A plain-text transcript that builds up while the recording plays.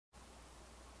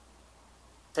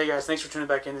Hey guys, thanks for tuning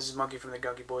back in. This is Monkey from the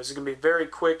GonkeyBoyz. It's going to be a very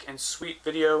quick and sweet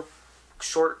video.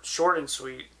 Short and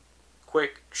sweet.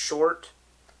 Quick, short,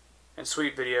 and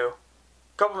sweet video. A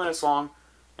couple minutes long.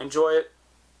 Enjoy it.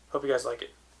 Hope you guys like it.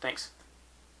 Thanks.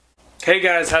 Hey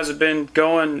guys, how's it been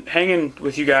going? Hanging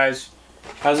with you guys.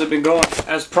 How's it been going?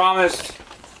 As promised,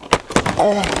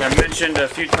 I mentioned a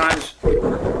few times.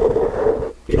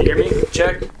 Can you hear me?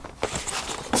 Check.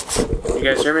 You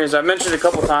guys hear me? As I mentioned a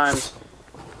couple times,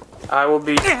 I'll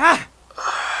be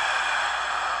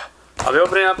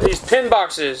opening up these pin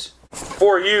boxes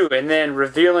for you and then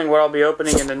revealing what I'll be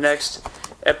opening in the next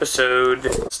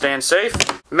episode. Staying safe,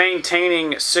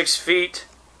 maintaining 6 feet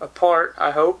apart,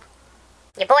 I hope.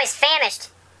 Your boy's famished.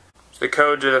 It's the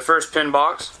code to the first pin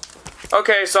box.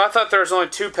 Okay, so I thought there was only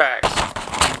 2 packs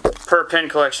per pin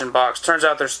collection box. Turns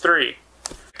out there's 3.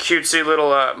 Cutesy little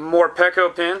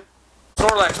Morpeko pin.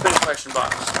 Snorlax pin collection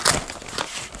box.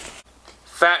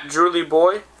 Fat drooly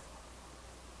boy.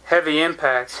 Heavy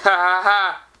impact. Ha ha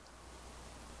ha.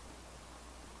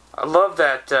 I love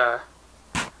that. I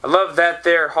love that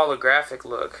there holographic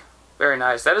look. Very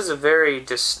nice. That is a very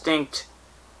distinct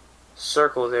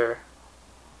circle there.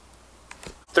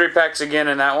 3 packs again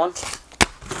in that one.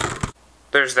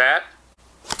 There's that.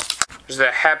 There's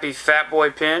the happy fat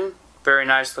boy pin. Very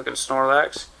nice looking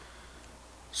Snorlax.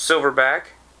 Silverback.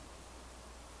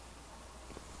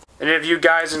 Any of you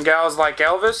guys and gals like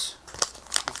Elvis?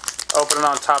 Open it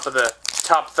on top of the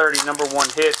top 30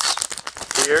 #1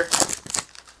 hits here.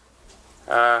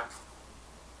 I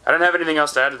didn't have anything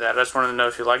else to add to that. I just wanted to know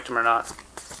if you liked them or not.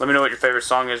 Let me know what your favorite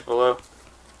song is below.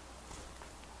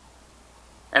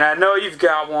 And I know you've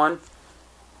got one.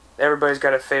 Everybody's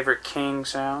got a favorite king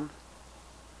sound.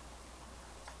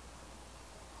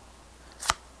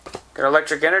 Got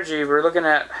electric energy. We're looking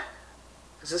at...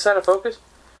 Is this out of focus?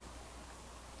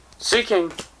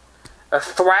 Seeking. A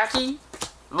Thwacky.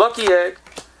 Lucky Egg.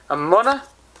 A Muna.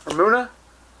 Or Muna.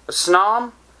 A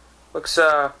Snom. Looks,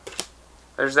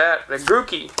 there's that. The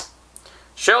Grookey.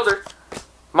 Shelter.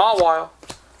 Mawile.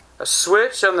 A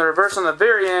Switch on the reverse on the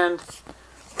very end.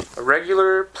 A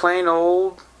regular, plain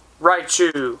old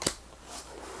Raichu.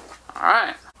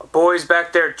 Alright. A boy's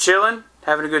back there chilling,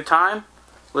 having a good time,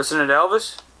 listening to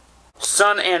Elvis.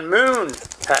 Sun and Moon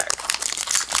pack.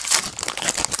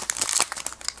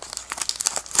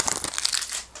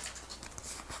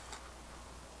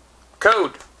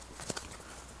 Code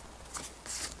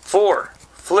 4.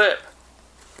 Flip.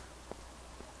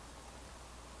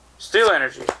 Steel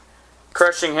Energy.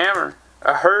 Crushing Hammer.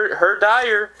 A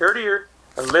Herdier.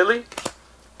 A Lily.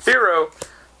 Firo.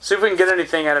 See if we can get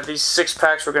anything out of these 6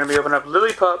 packs. We're going to be opening up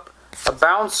Lillipup. A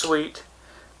Bound Sweet.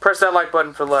 Press that like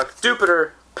button for luck.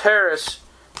 Jupiter. Paris.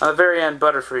 On the very end,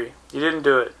 Butterfree. You didn't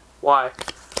do it. Why?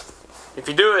 If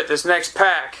you do it, this next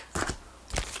pack.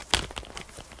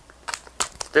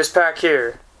 This pack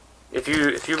here. If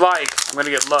you like, I'm going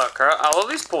to get luck. I'll at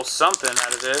least pull something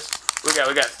out of this. We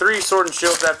got 3 Sword and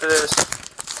Shields after this.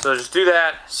 So just do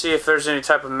that. See if there's any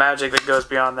type of magic that goes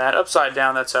beyond that. Upside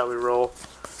down, that's how we roll.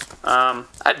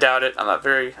 I doubt it. I'm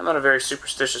not a very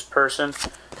superstitious person.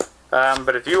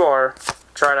 But if you are,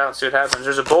 try it out and see what happens.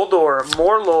 There's a Boldore,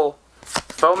 Morlul,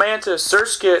 Fomantis,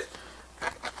 Surskit.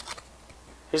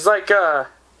 He's like,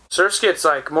 Surskit's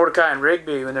like Mordecai and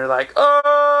Rigby when they're like,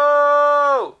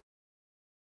 oh!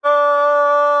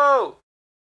 Oh!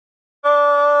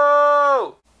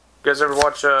 Oh! You guys ever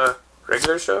watch a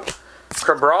regular show?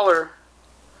 Crabrawler.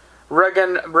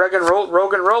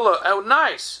 Roggenrola. Oh,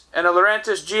 nice. And a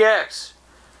Lurantis GX.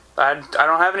 I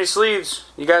don't have any sleeves.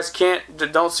 You guys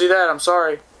don't see that. I'm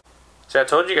sorry. See, I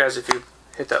told you guys if you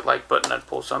hit that like button, I'd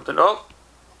pull something. Oh.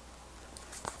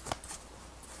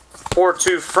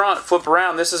 4-2 front. Flip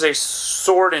around. This is a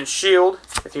Sword and Shield,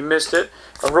 if you missed it.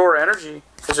 Aurora Energy.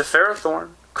 There's a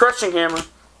Ferrothorn. Crushing Hammer.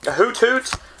 A Hoot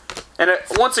Hoot. And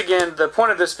once again, the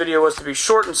point of this video was to be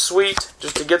short and sweet,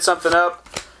 just to get something up.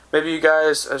 Maybe you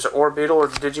guys, as an Orbeetle or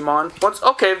Digimon.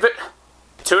 Okay,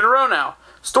 2 in a row now.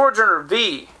 Storage Earner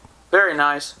V. Very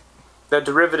nice. The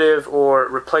derivative or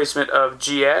replacement of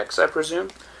GX, I presume.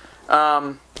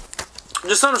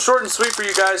 Just something short and sweet for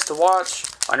you guys to watch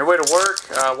on your way to work,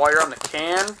 while you're on the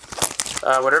can.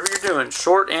 Whatever you're doing.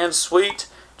 Short and sweet.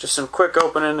 Just some quick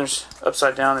opening. There's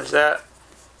upside down. There's that.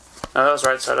 No, that was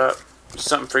right side up. Just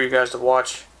something for you guys to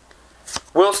watch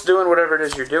whilst doing whatever it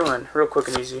is you're doing. Real quick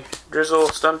and easy. Drizzle,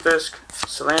 Stunfisk,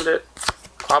 Salandit,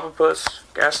 Clobopus,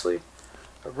 Ghastly,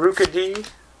 Arukadi,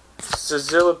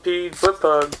 Sizzlipede,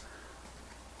 Blipbug.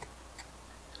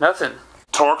 Nothing.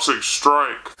 Toxic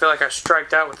Strike. I feel like I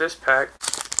striked out with this pack.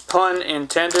 Pun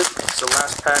intended. It's the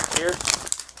last pack here.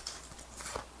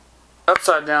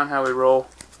 Upside down how we roll.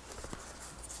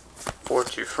 Forward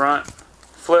to front.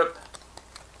 Flip.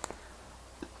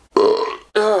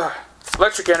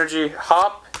 Electric energy.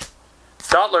 Hop.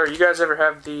 Dottler, you guys ever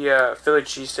have the Philly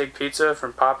cheesesteak pizza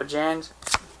from Papa Jan's?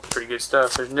 Pretty good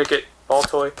stuff. There's Nickit, Ball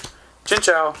Toy.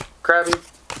 Chinchou, Krabby,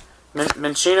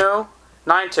 Minchino,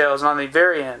 Ninetales, and on the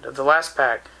very end of the last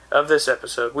pack of this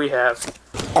episode, we have...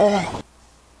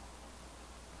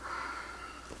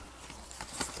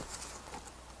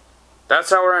 That's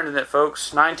how we're ending it,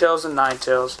 folks. Ninetales and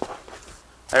Ninetales.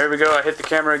 There we go. I hit the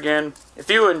camera again. If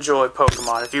you enjoy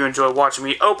Pokemon, if you enjoy watching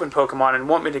me open Pokemon and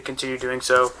want me to continue doing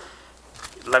so,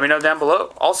 let me know down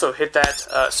below. Also, hit that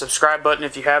subscribe button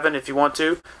if you haven't, if you want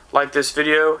to. Like this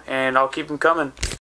video, and I'll keep them coming.